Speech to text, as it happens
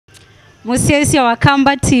Musiesi wa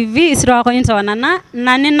Kamba TV isiro kwa nyinta wanana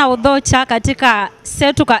na nina udhocha katika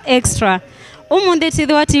setu ka extra. Umundi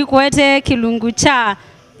tidhiwati kuwete kilungu cha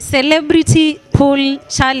Celebrity Pool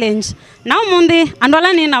Challenge. Na umundi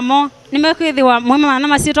andola nina mo nimekuithiwa mwema wana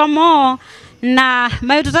masito mo na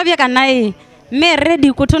mayututavya kanai me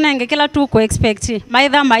ready kutunenge kila tu ku expect.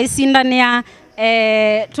 Maitha maisinda niya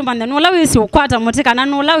tumande nulawisi ukwata mutika na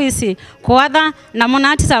nulawisi kuwadha na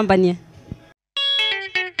muna atitambanye.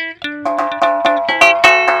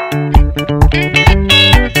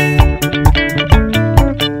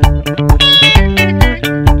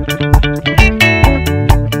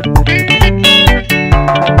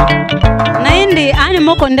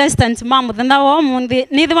 Mo contestant mamu thanda wo mundi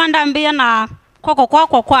nithi wandambia na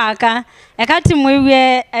kwaka ekati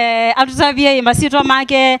mwiwe atutavie imbasitwa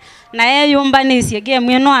make na ye yumbanisi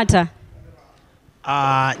game eno ata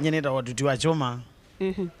nyeneta watuti wa CHUMA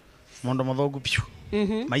mondo mothogu pyu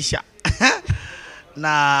maisha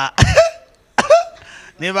na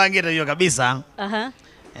nibangire yo kabisa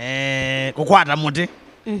kukwata muti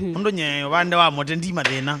ndo nye bande wa muti ndima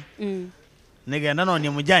thina nigenda no ni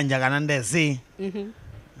mujanja kana ndesi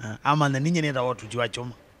ama na ninye nenda watu wa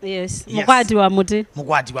CHUMA. Yes. Mukwati wa muti.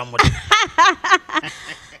 Mukwati wa muti.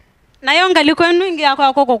 Na yonga likwenu ingia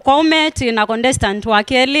kwa umeti na contestant wa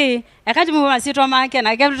Keli. Ekati mwa sitwa make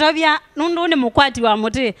na kebutabia nundu ni mukwati wa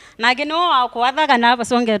muti. Na kini wao kuwadha kana hapa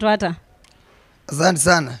songe twata. Asante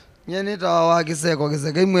sana. Nyeneta wa kiseko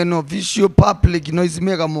imwe no official public noise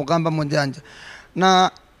maker MUKAMBA MUJANJA.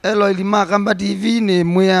 Na MUKAMBA TV ni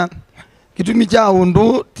mwya kitumi cha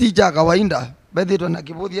undu ticha kawaida. Bedhito na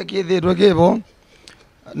kibuthia kithitwe kibo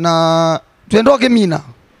na twendoke mina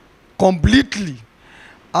completely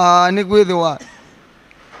ni kwithwa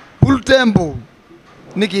full tempo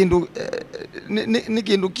ni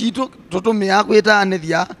kindu kitu tutumia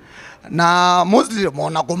kwitanithia na mostly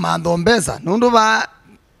mona kumantho mbesa nundu ba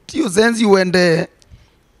tio sense wende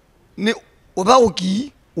ni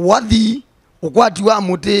uthauki wathi ukwati wa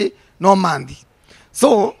muti no manthi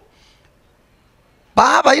so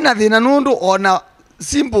baba ina thina nundu ona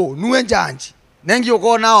simple nuwe njanji nengi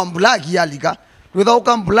ukona on black yalika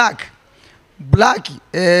twithauka black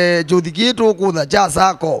jothikitu kutha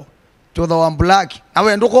jasako tutha wa black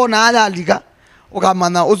awe ndukona alika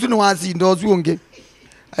ukamana usunu wasindo usunge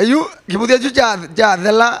ayu kibuthia chu ja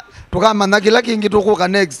thela tukamana kila kingi tukuka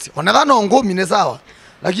next ona thano ngumi ne sawa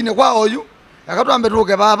lakini kwa oyu akatwambe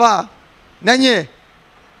tuke baba nenye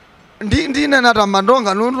ndine na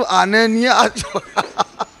tamandonga nundu anenia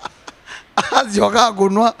azioka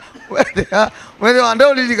kunwa wende wande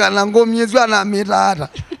ulilikana ngomi yesu anamita hata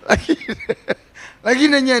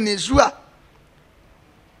lakini nye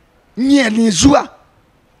ni shua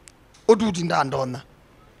otuti ndandona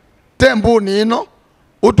tembo nino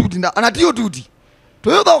otuti nda anati otuti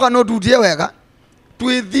toyothoka no tuti eweka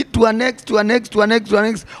twithi to next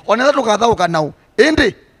onetha tukathauka nau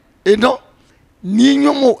indi ino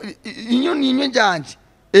ninyo njanji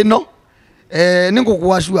ino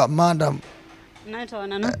ningukwashua madam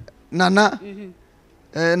nana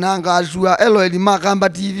na ngashua MUKAMBA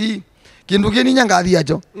TV kindu kini nyangathia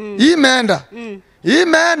cho imenda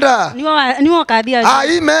niwo kathia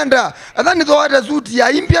imenda athani thoate suti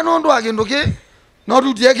ya impia nondu akindu ki no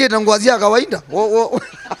tuti ekite ngwazia kawaida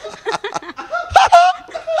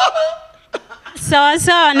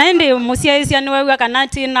sawa naende musiaisia niwewe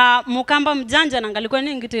kanati na MUKAMBA MUJANJA na ngalikwe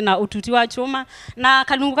ningiti na ututi wa CHUMA na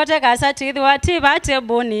kalungu kateka asati ithi wati bate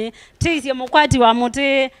boni tiisye mukwati wa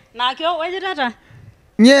muti na kyo weje tata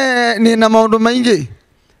nye ni na maundu maingi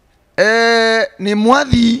ni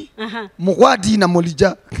mwathi mukwati na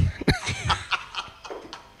mulija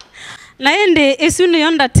naende isuni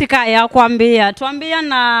yonda tika ya kuambia tuambia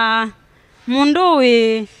na mundu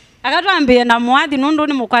we akatwambia na mwathi nundu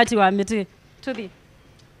ni mukwati wa miti Tuthi.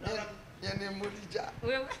 Yene mulija.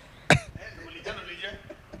 Wewe. Mulija no lije.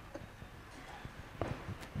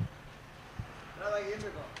 Nada yende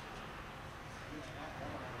ko.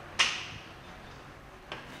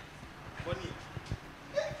 Boni.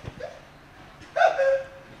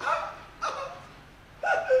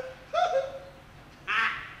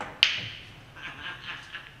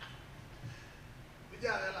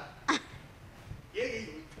 Vijana. Yeye.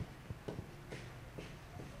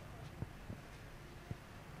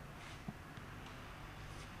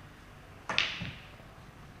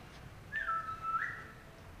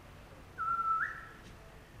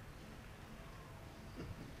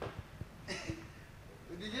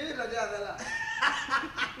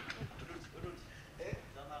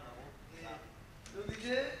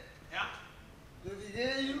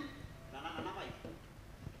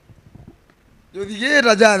 Yo dije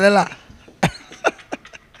raja dela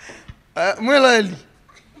Mwelo eli.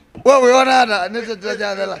 Wewe ona hata nete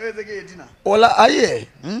tutajadala. Ola aye.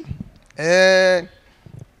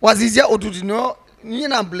 Wazizia ututino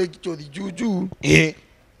nyina blake chodi juju.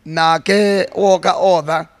 Na ke woka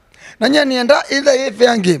otha. Na nyanienda either a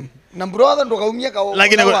fair game. Na brother ndo kaumia ka.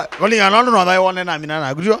 Lakini koli nganondo no dai wone na mina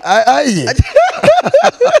na gutio. Aye.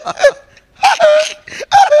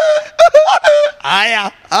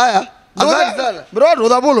 Aya. Asante sana. Bro,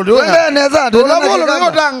 tudabulu ndio. Neza, Tudabulu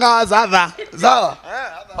ndio tangaza dha. Sawa.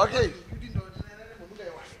 Okay.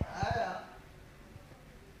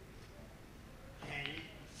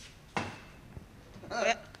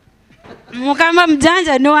 Mukamba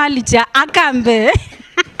mjanja no alicha akambe.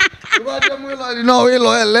 Kubaje mwelo no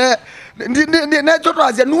hilo ele. Ne choto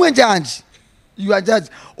azia nuwe judge. You are judge.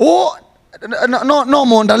 Oh no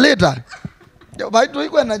monda later. Baito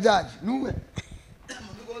iko na judge. Nuwe.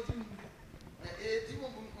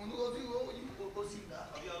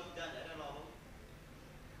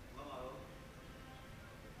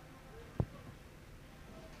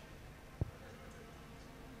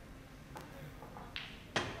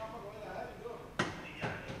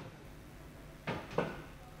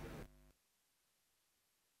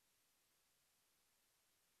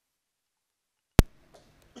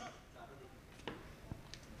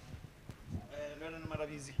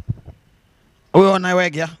 Wewe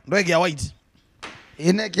unaiwekea ndwekea white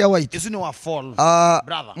Inekia white. isu ni wa fall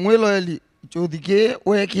brother Mwelo eli chodhike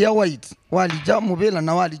wekia white walija mubela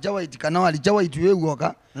na walija white kana walija white wewe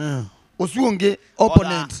woka usuonge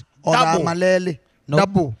opponent oda malele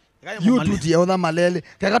double UTUTI oda malele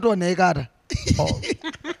kakato ne ikata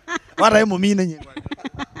wara hemo mine nye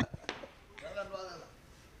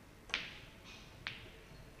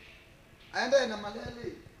aende na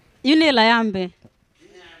malele Yune la yambe.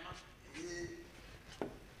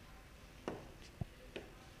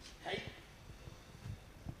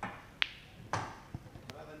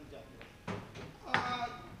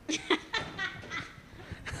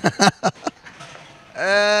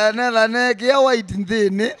 Nela ne kia white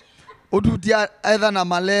ndene UTUTI either na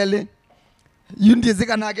malele yundi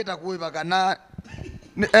zikana keta kuiba kana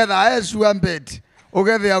either aesua mbeti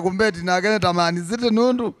ugethe ya kumbeti na kene tamani zite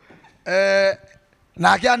nundu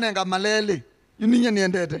na kia nenga malele yuninye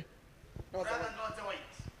niendete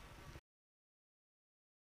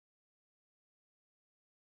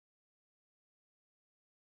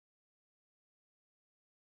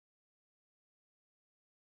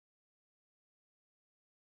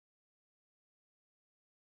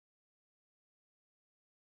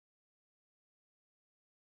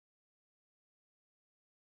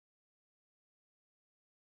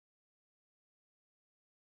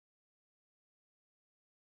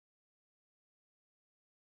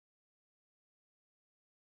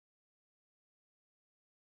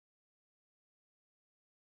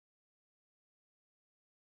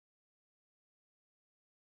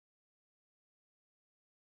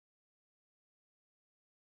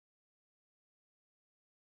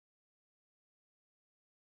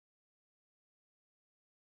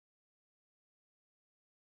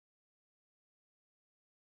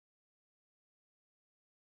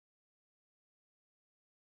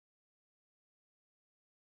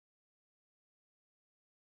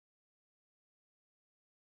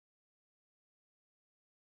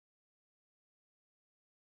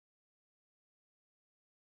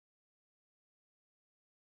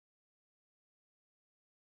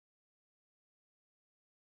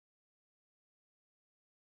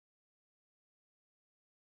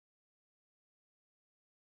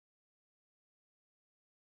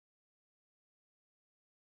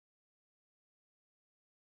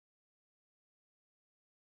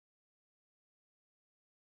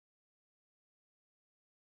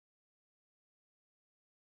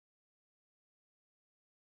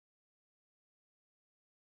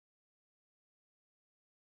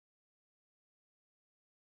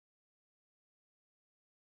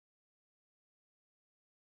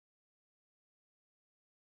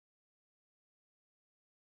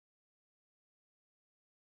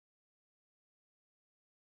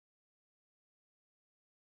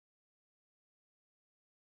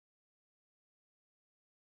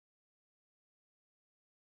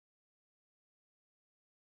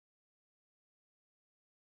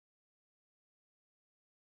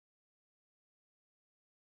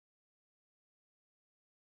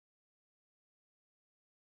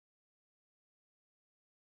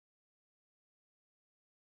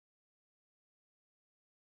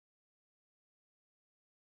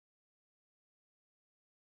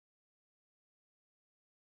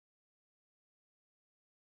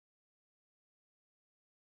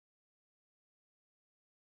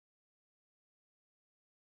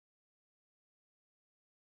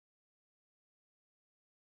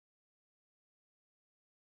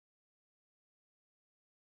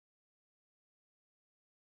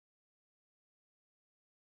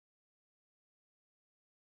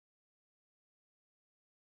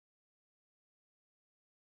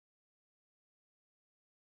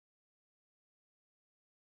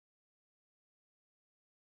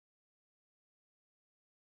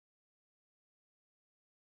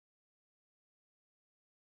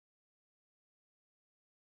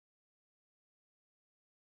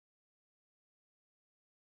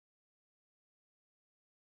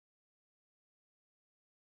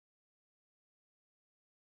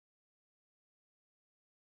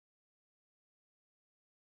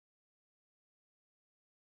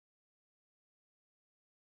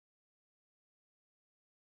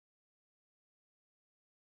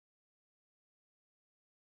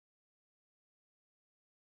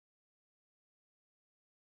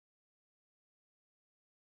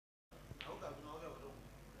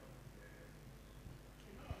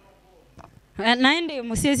naende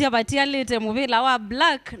musiesi abatialite muvila wa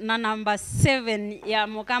black na number 7 ya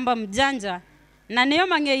mukamba mjanja na niyo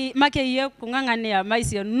makeiye kung'ang'ania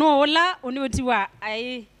maisio nola uniutiwa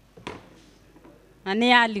ai na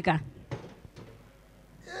nialika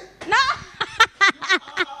na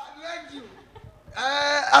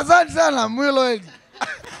asante sana mwilo edi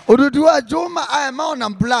udutiwa chuma aya maona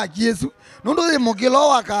black yesu nundu mukilo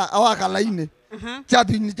waka laine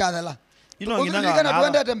chatu ni chathela ulikana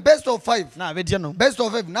tuendete best of 5 na betia no best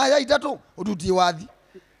of 5 na ya itatu uduti wathi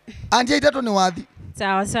andi ya itatu ni wathi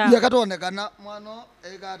sawa sawa ya katonekana mwano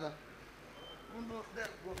ekata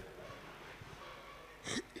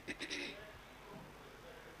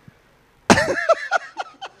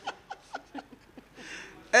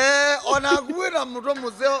ona kuwira muto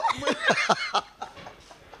museo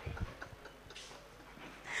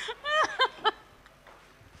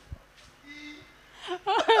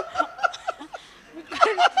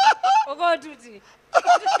uko tuti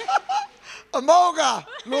Moga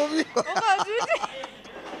lobi uko tuti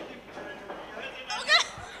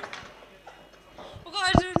uko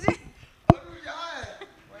tuti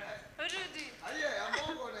ututi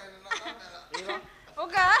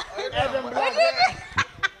uka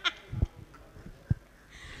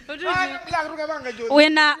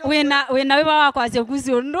wena wiwa wakwasya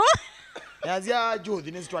kusiondo yazia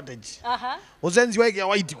jothi ni strategy usenzi wake ya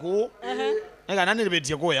white ko ega nani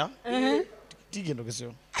betie koya tiki ndo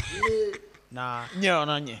kesio na nye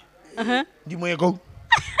na nye ndimweko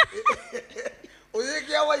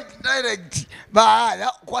uyeke ya white direct ba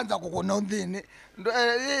ya kwanza kukona ndini ndo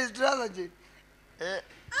strategy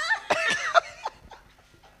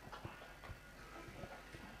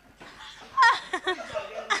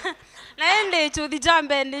naende chuthi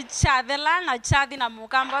jambe ni chathela na chathi na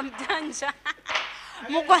mukamba mjanja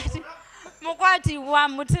mukwati wa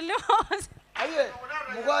mutili wose aye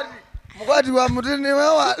mukwati wa mutini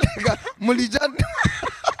wewa mulijana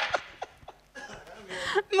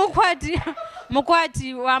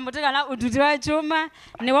mukwati wa mutili na uduti wa chuma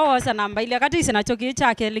ni wawosa namba ile kati isina choki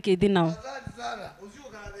chake likithi nao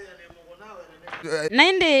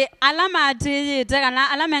naende alama ati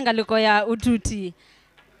kana alama engaliko ya ututi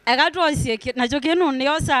ekatwosie nacho kinu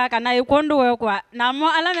niosa kana ikondu wekwa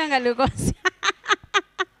namo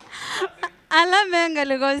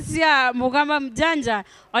alamengalikosia mukamba mjanja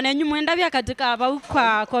onenyu mwenda vya katika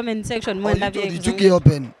kwa comment section mwenda vya ichuki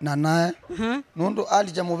open na nae nundu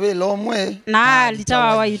alicha muvile omwe na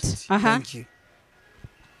alicha white thank you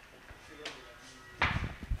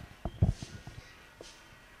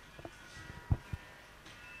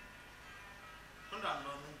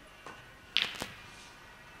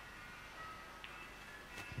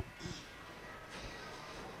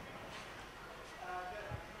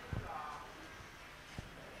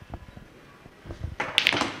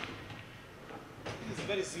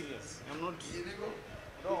very serious. I'm not.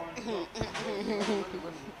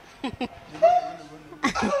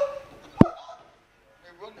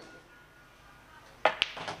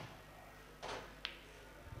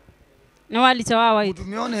 No walicha wa white.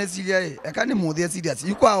 Tumione esilia ekani muthia serious.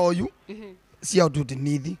 Yukwa oyu. Si aututi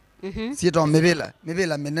nithi. Si to mebela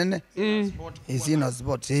menene. Si no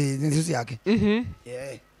sport. Nisi yake.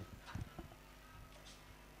 Yeah.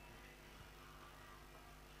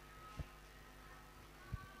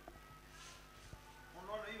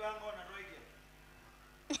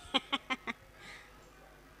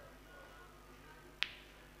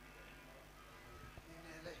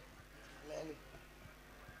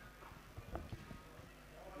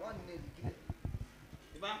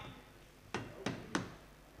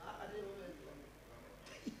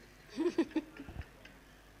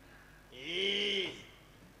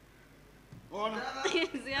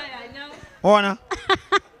 Ona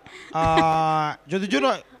jothi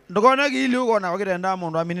juno ndogona gili ugona wakirenda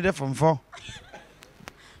mundu aminire form 4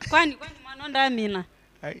 kwani mwana ndamina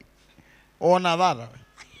ai ona thara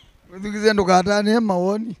Withukize ndukatane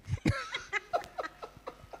mawoni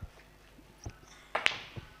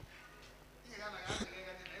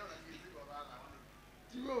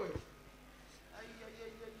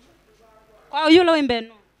kwa yulo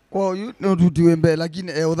wembeno kwa uyu no tutiwe mbe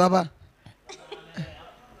lakini uthaba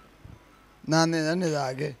nane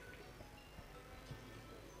yake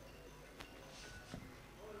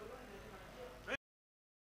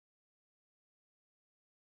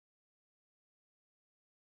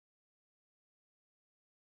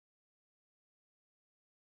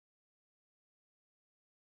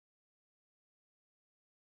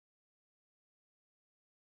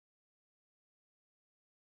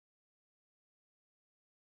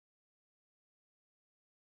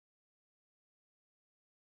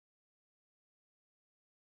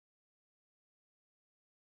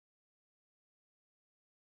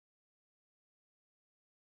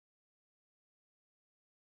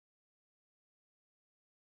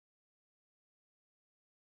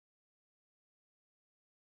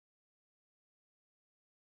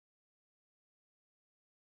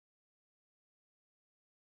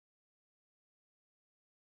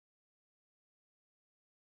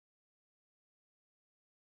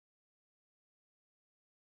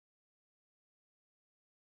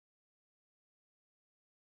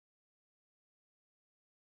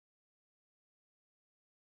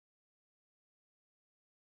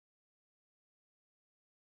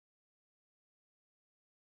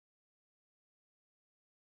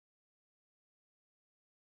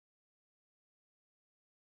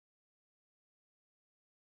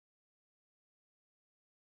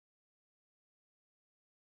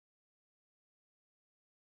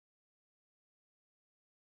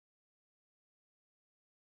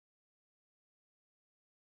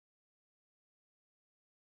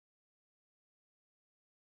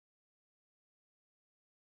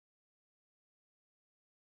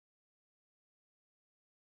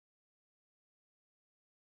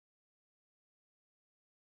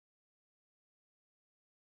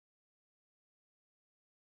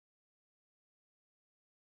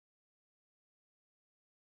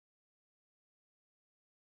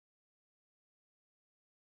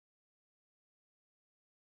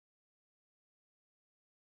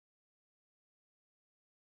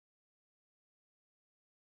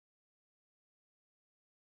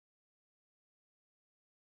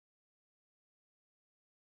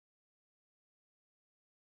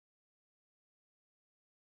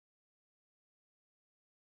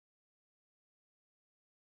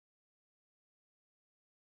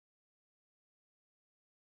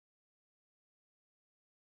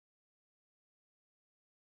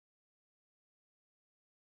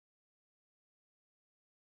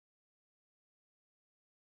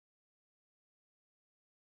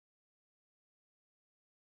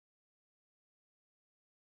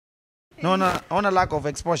Naona lack of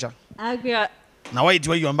exposure. Agya. Na wait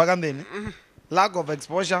wewe mpaka ndeni. Lack of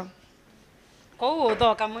exposure. Kwa hiyo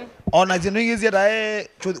uthoka mwe. Ona ziningizia dae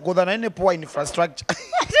kuthana ine poor infrastructure.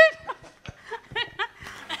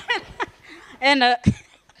 And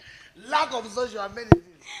Lack of social amenities.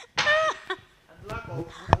 And lack of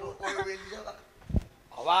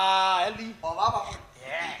Eli.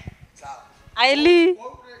 Yeah. Sawa. Aili.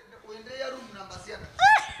 Uende ya room number 7.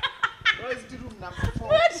 Where is the room number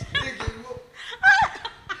 4?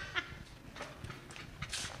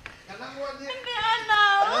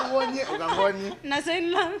 Ukangonye. Na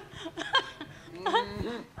sema.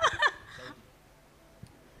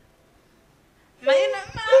 Maina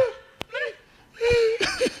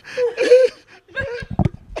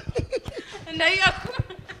ndio yako.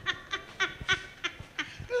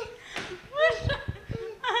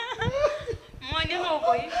 Mwenye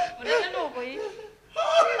huko hii. Unaenda huko hii.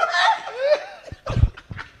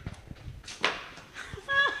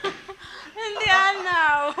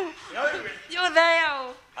 Indiana. You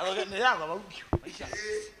there. Alogene yako babuki. Maisha.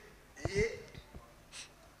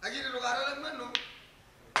 Lakini lugarale meno.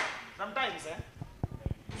 Sometimes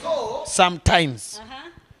So, sometimes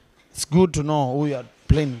it's good to know who you are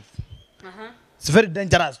playing with. It's very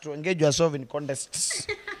dangerous to engage yourself in contests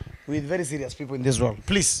with very serious people in this world.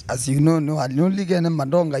 Please. as you know, no, only get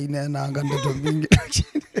madonga ine na anga ndoto mingi.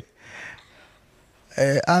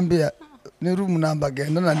 Ambia ni room number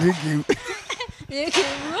genda na ndiki.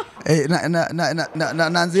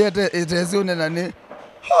 Na nziete itesione na ni.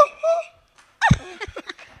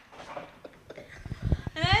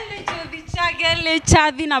 Chagele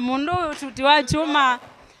chathi na mundu tuti wa chuma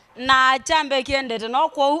na chambe kiendete no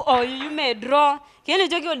kwa o you draw kile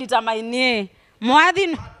joki determine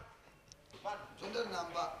mwathi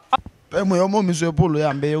Pemo yomo miswe polo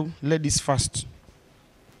ya mbeu ladies first.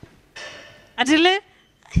 atile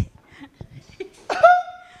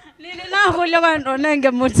nini na hulyo kwa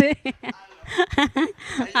nenge muti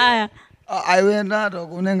aya Aiwenda to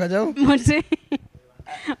kunenga jau. muti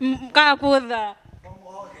ka kudha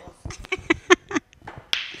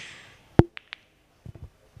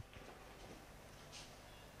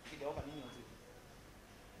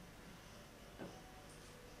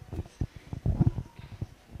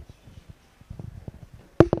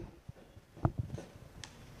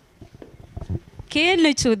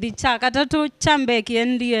kile chuthi cha katatu chambe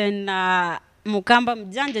kiendie na mukamba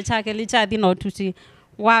mjanja chake lichathi no tuti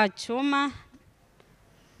wa chuma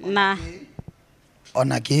na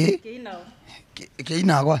Ona ki kino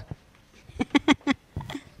ina kwa.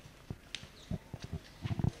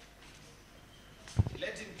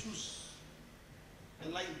 Let him choose the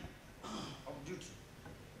line of duty.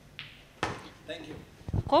 Thank you.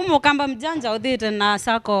 kwa mukamba mjanja uthite na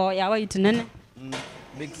sako ya white nene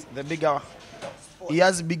The bigger, he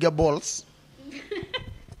has bigger balls.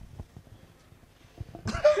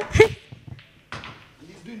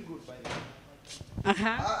 He's doing good by the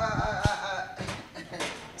way.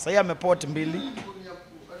 Sasa ameport mbili.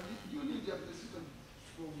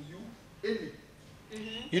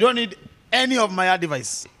 You don't need any of my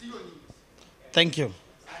advice. Thank you.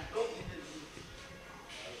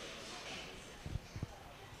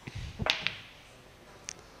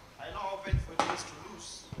 I know how painful it is to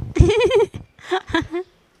lose.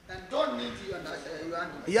 And don't need you and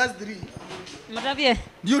He has 3. matavie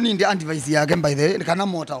you need the advice yake by the way kana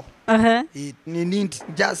moto. It need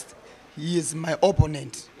just he is my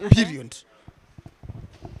opponent. Period.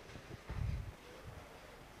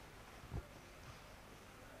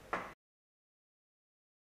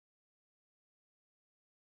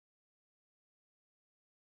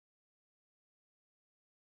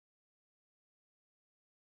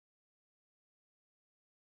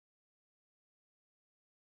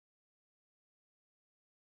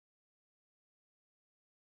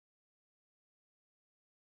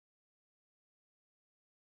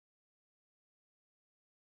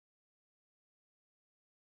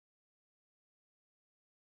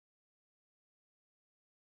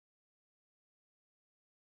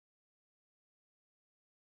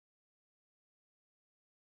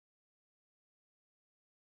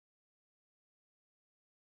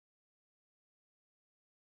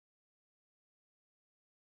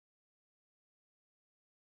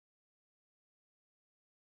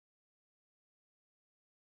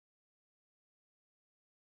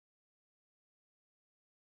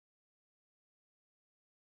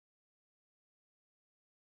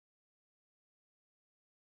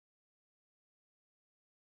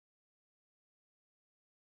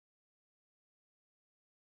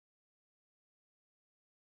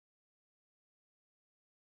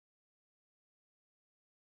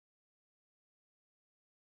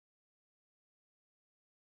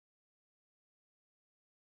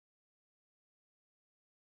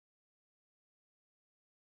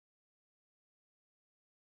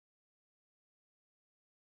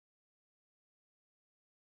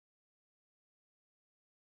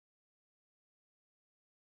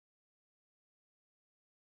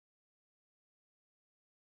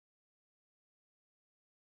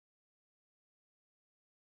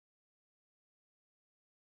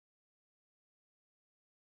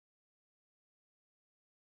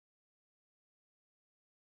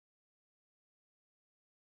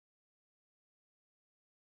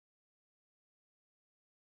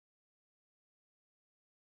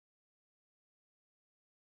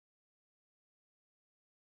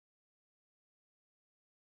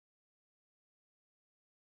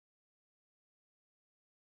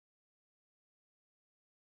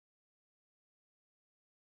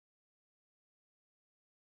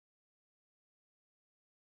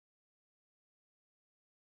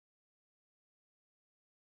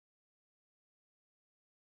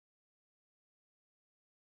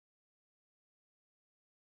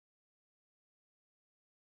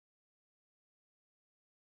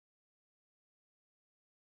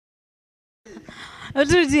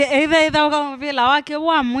 Ututi either ukamuvila wake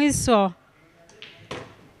wa mwiso.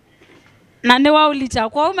 Na ni wa ulicha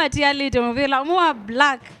kwa umatia lite muvila mwa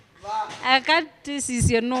black. Akati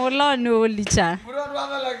sisi no lo ni ulicha. Muro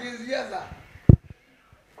wana la kisiasa.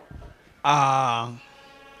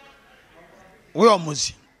 Uyo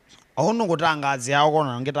muzi. Ahono kutangaza yao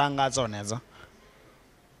kona ngitangaza oneza.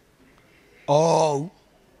 Oh.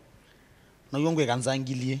 No yongwe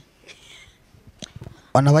kanzangilie.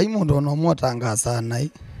 Wana vaimundo no motangaza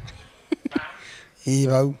nai.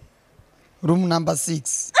 Bau. Room number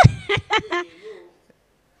 6.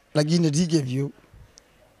 Lakini dige view.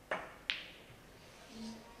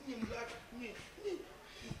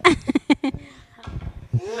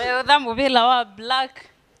 Leo dhamu vila wa black.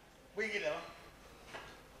 Wingine wa.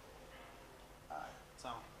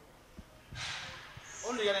 Sawa.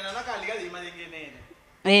 Only yana naka aligali imanyengene.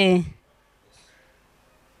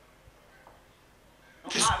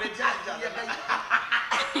 Bejanja.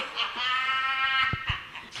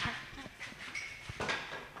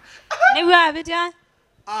 Ni wa betia?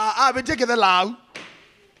 Beteke the lau.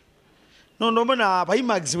 No mona pai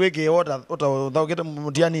max weke ota thokete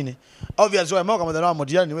mutia nini. Obviously wa moka muthera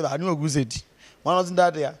mutia ni witha anu guzeti. Mwana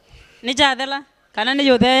zindate ya. Ni chathela kana ni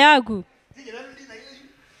yothe yaku.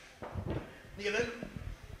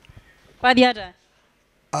 Kwa diata.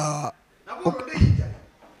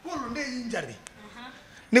 Polo nde injury.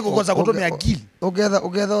 Niko kosa kutumia akili.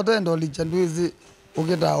 Ugetha utendo licha ndwizi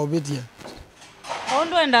ugeta obetia.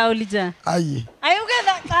 Ondo enda ulija. Aye. Ayo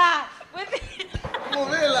ugetha ka.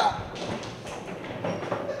 Muvila.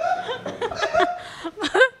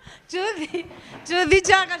 Chuthi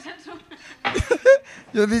chaka tatu.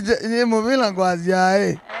 Chuthi ni muvila kwazia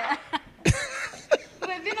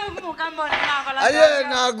Wethina mukamba na kola. Aye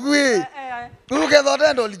na gwi. Ugetha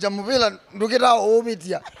utendo licha muvila ndugeta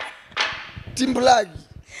obetia. Timblagi.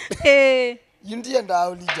 Yundie nda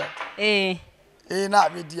ulija. Na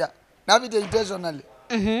betia. Na betia intentionally.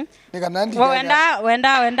 Nika nandi.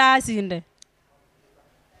 Wenda asinde.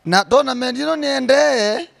 Na tournament ino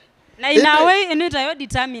niende. Na inawe inita yo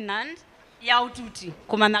determinant ya ututi.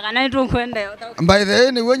 Kumana kana itu kwenda. By the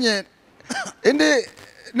way ni wenye indi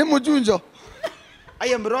ni mujunjo.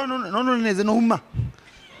 Aye mbro no neze no huma.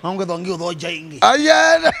 Nonge thongi uthoja ingi.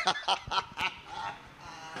 Aye.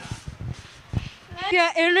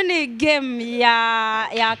 Ino ni game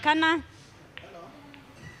ya kana.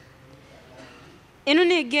 Ino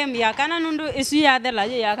ni game ya kana nundu isu ya thela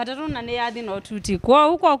ya katatu na ni ya thina ututi. Kwa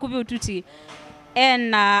huko akubi ututi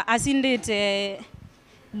ena asindite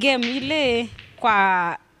game ile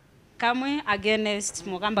kwa kamwe against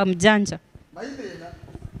Mukamba Mujanja. Maithina.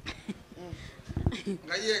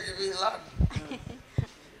 Ngaye kivila.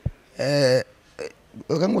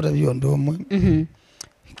 Ukanguta biondo mwe.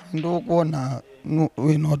 Ndo kuona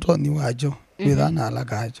wino toni wajo withana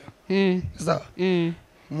alakajo. Sawa.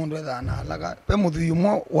 Mundu withana alaka pe muthuyu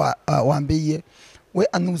mo wambiye we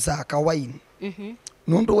anusa kawaini.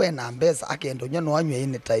 Nundu we na mbesa akendo nyono anywe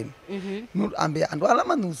anytime. Nundu ambe andu ala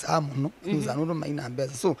manusa muno nusa nundu maina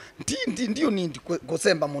mbesa so ndio nindi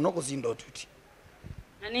kusemba muno kusindo tuti.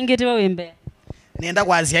 Na ningeti wa wembe. Nienda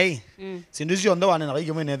kwazia hii. Sindu cio ndo wana na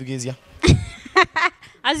kaige mwene thugizia.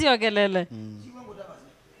 Aziogelele.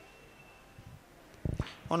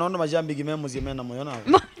 Ona majambi gimemo zimena moyo nawe.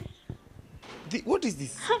 What is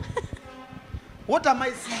this? What am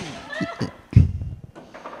I seeing?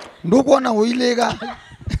 Ndukuona uilega.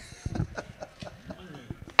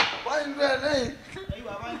 Why ndwe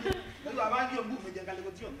Ayu abangi mbume jangale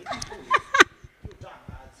kotio.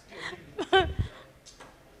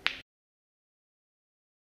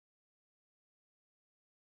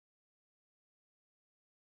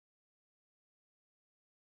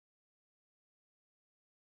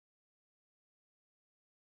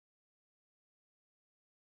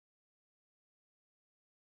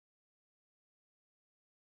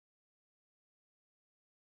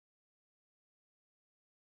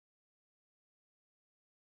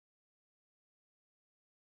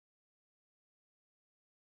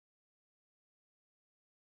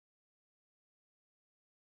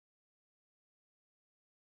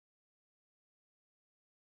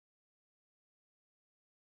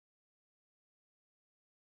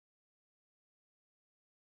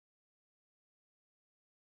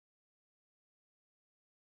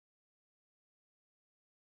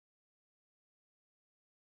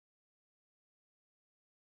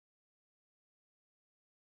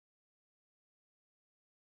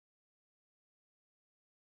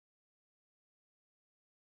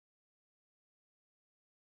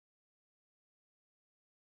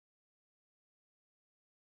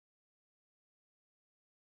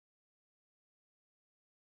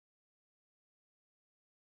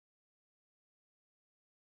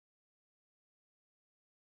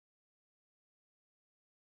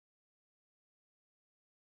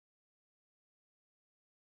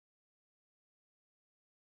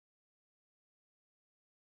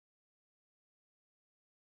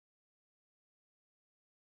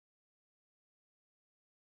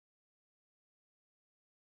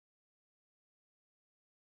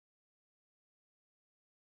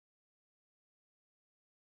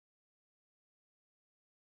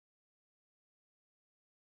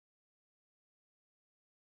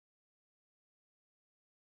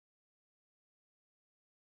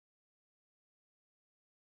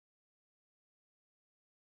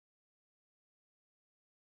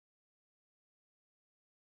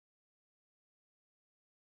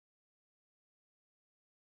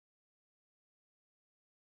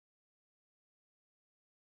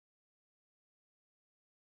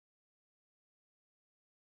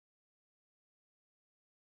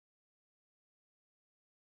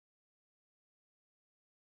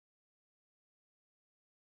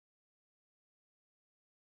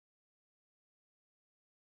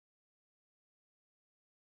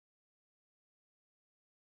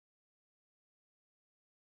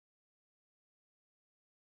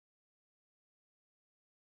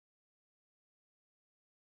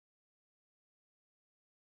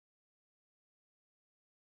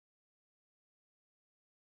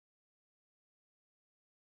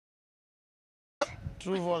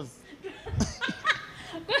 True false.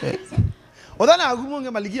 Odana agumunge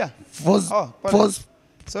malikia. False. False.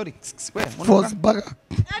 Sorry. Square. False baga.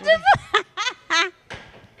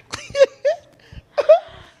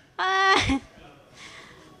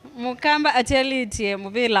 Mukamba atialitie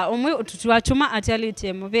muvila umwe ututu wa chuma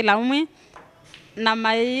atialitie muvila umwe na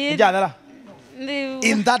mai. Jadala.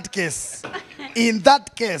 In that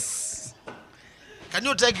case, can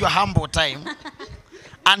you take your humble time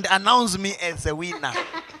and announce me as a winner,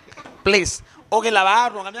 please? Okay, la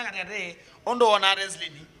baru ngamia katere ondo ona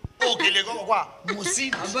wrestling. Okay, le gogo kwa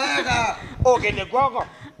musindi. Abaga. Okay, le gogo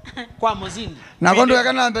kwa musindi. Na kondo ya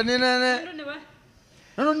kanambe ni nene.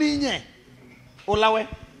 Nono ninye. Olawe.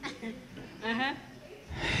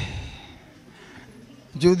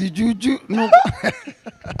 Jodi juju no.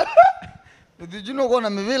 Jodi juju no kona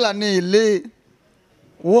mevela ni ile.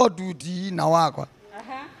 Wotuti na wakwa.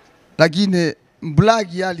 Lakini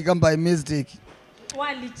black yali kamba by mistake.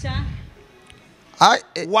 Walicha. Ai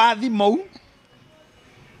Wathi mau.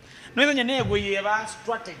 No ito nyene yeba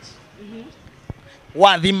strategy.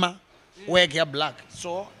 Wathima weke black.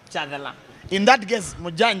 So chadela. In that case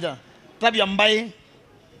mujanja tabia mbaye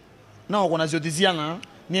na kuna ziotiziana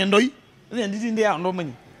ni ndoi. Ni nditi ndia ndo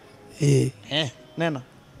mwenye. Nena.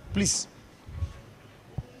 Please.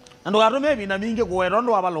 Ando garo maybe na minge ko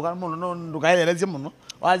erondo abaloga muno ndo kaeleleze muno.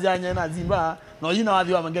 Wajanya na zimba no yina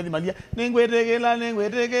wathi wa mangezi malia nengwetekela.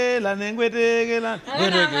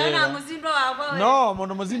 Na muzindo wako. No,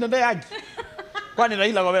 muno muzindo ndai haki. Kwani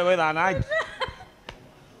Raila kwa wewe dhana haki.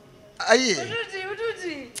 ai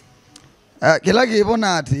Ututi. kila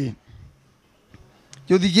kibona ati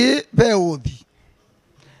jothige pe uthi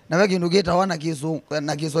na wake ndugeta wana kiso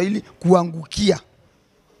na Kiswahili kuangukia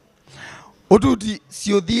ututi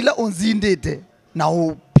siothila onzindete na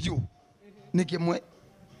opio ni kimwe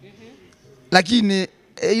lakini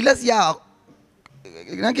ila sia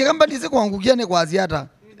na kigamba ndise kuangukia ni kwa ziata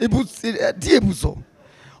tie buso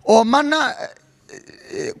o mana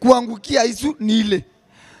kuangukia isu ni ile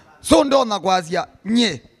so ndona kwazia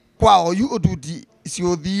nye kwao yu ututi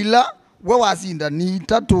siothila we wasinda ni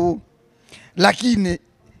tatu lakini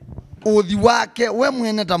uthi wake we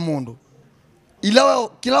mwene ta mundu ila we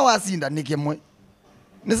kila wasinda ni kimwe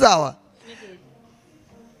ni sawa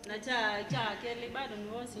Na cha kele bado ni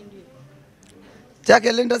wosi ndio.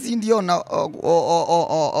 chake lenda sindio na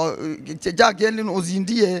chake lenda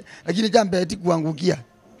uzindie lakini jambe eti kuangukia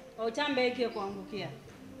Chambe yake kuangukia.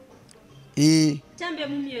 Chambe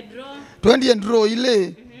mumie draw. Twendie draw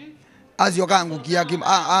ile azio kaangukia kim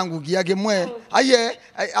angukia kimwe aye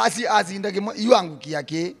asinda kimwe yu angukia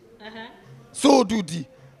ke so tuti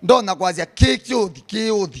ndona kwazia ke kyothi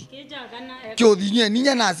Keja kana kyothi nye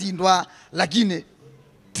ninya nasindwa lakini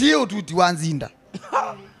tio tuti wanzinda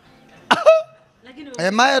lakini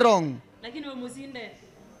am I wrong lakini we muzinde.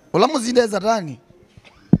 ula muzinde zatani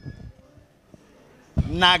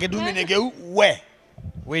Na gedumi negeu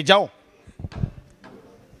we jao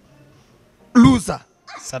loser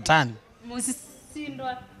satani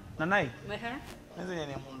Musindwa. nanai neze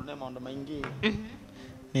nyene mundu ne maondo maingi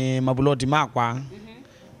ni mabuloti makwa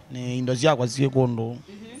ni indozia kwa sie kondo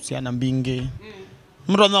siana mbinge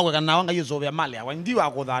mtu anakwe kana wanga yuzo vya mali awa ndiwa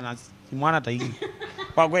akodhana mwana taigi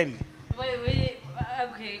kwa kweli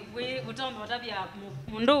we utomba tabia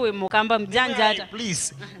mundu we mukamba mjanja hata.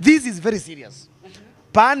 Please, this is very serious.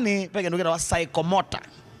 Pani peke nukera wa psychomotor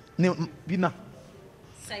ni bina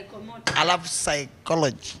Psychomotor. I love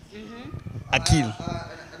psychology akili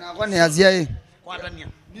na kwani azia hii kwa Dania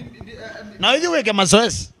na wewe weke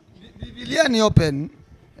mazoezi Biblia ni open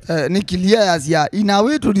ni clear azia in a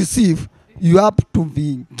way to receive you have to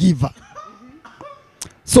be giver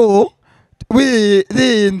so we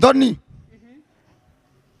the ndoni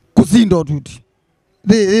kusindo tuti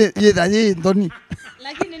the ndoni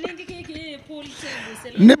Lakini ningi kiki pool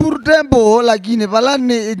table. ni purtembo lakini bala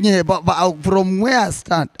ni nye from where I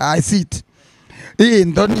stand I sit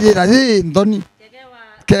ndoni ndoni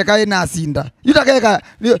keka ina sinda yuta keka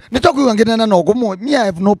nitokuwa ngena no kumo me I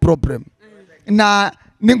have no problem na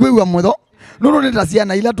ningwiwa mutho nuru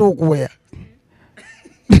nitasiana ila tukwea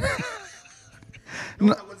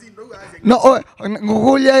no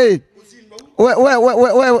ngukulia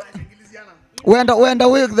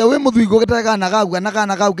wenda we muthigo geteka na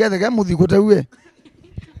kau kethe ke muthigo tewe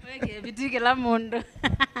Weke bitike la mundu.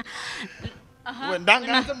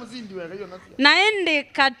 wendanga hata mzindi weka hiyo nasi Naende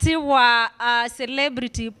kati wa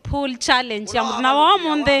celebrity pool challenge ya muna wa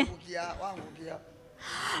munde.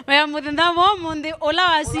 Wa munde nda wa munde ola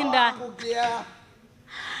wasinda.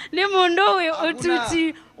 Ni mundu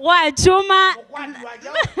ututi wa chuma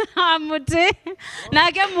amute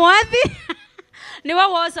na ke mwathi niwe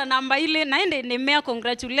wosa namba ile na ende nimea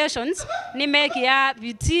congratulations nimekia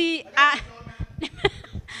viti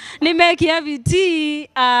nimekia viti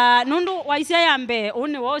nundu waisia yambe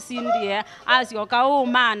uni wosindie asioka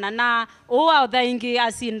umana na uwa uthaingi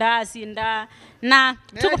asinda na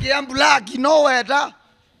nekia black no weta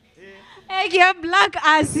ekia black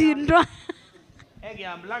asindwa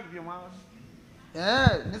ekia black pia mwa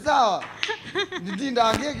ni sawa ndinda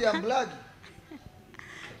angekia black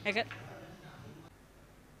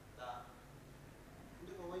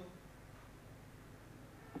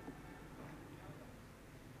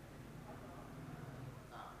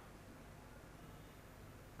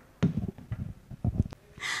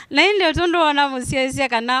na ndio tundu wana musiesia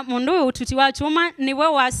kana mundu ututi wa chuma niwe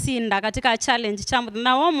wasinda katika challenge cha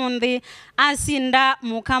na wo mundi asinda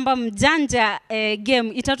mukamba mjanja game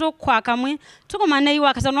itatu kwa kamwe tukomane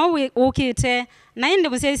iwa katano ukite na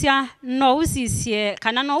ndio musiesia no usisie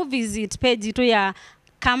kana no visit page tu ya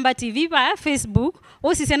Kamba TV pa Facebook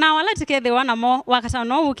usise na wala tikethe wana mo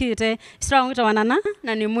wakatano ukite strong utawanana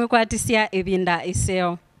na nimwe kwatisia ebinda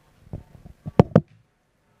iseo.